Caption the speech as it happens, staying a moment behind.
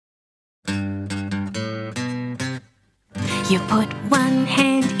You put one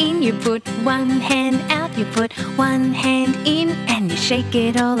hand in, you put one hand out, you put one hand in and you shake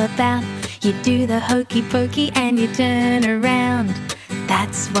it all about. You do the hokey pokey and you turn around.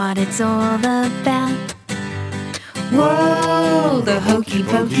 That's what it's all about. Whoa, the hokey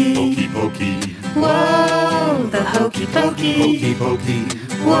pokey. Hokey pokey. Whoa, the hokey pokey. Hokey pokey.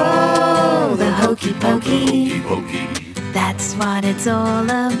 Whoa, the hokey pokey. Hokey pokey. That's what it's all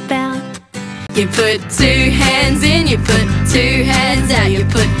about. You put two hands in, you put two hands out, you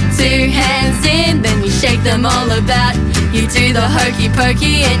put two hands in, then you shake them all about. You do the hokey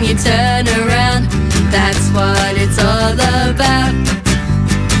pokey and you turn around. That's what it's all about.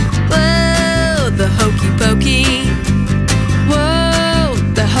 Whoa, the hokey pokey. Whoa,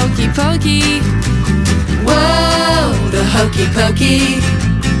 the hokey pokey. Whoa, the hokey pokey.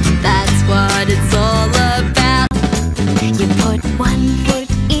 That's what it's all about. You put one foot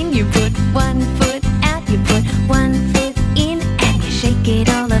in, you put one foot out, you put one foot in and you shake it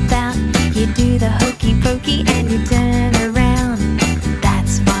all about. You do the hokey pokey and you turn around.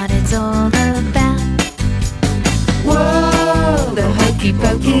 That's what it's all about. Whoa, the hokey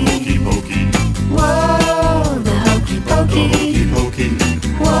pokey. Hokey pokey. Whoa, the hokey pokey. Hokey pokey.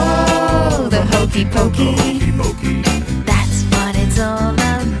 Whoa, the hokey pokey. Hokey pokey. That's what it's all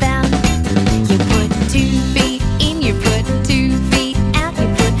about. You put 2 feet in, you put 2 feet out, you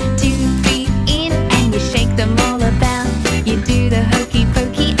put 2 feet in and you shake them all about. You do the hokey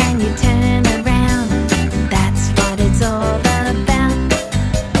pokey and you turn around. That's what it's all about.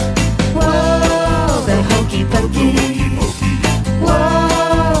 Whoa, the hokey pokey.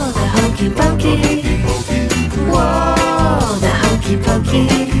 Whoa, the hokey pokey. Whoa, the hokey pokey.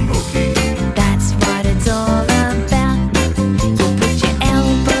 That's what it's all about. You put your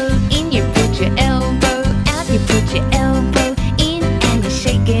elbow in, you put your elbow out, you put your elbow in and you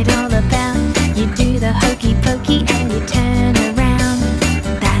shake it all about. You do the hokey pokey and you turn around.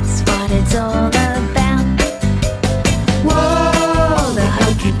 That's what it's all about. Whoa, the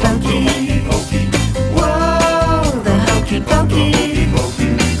hokey pokey. Whoa, the hokey pokey.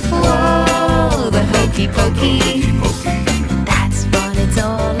 Whoa, the hokey pokey. That's what it's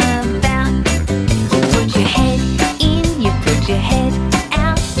all about. You put your head in, you put your head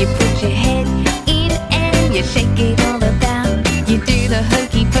out, you put your head in and you shake it all about. You do the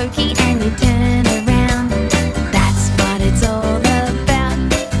hokey pokey and you turn around. That's what it's all about.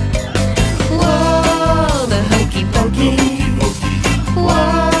 Whoa, the hokey pokey.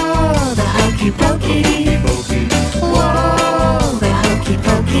 Whoa, the hokey pokey. Whoa, the hokey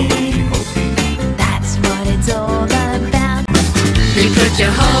pokey. That's what it's all about. You put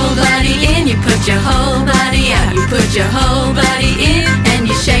your whole body in, you put your whole body out, you put your whole body in and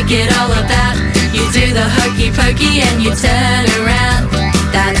you shake it all about. You do the hokey pokey and you turn around.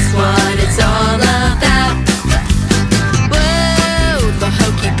 That's what it's all about. Whoa, the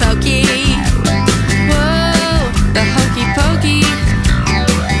hokey pokey. Whoa, the hokey pokey.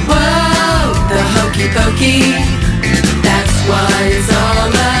 Whoa, the hokey pokey.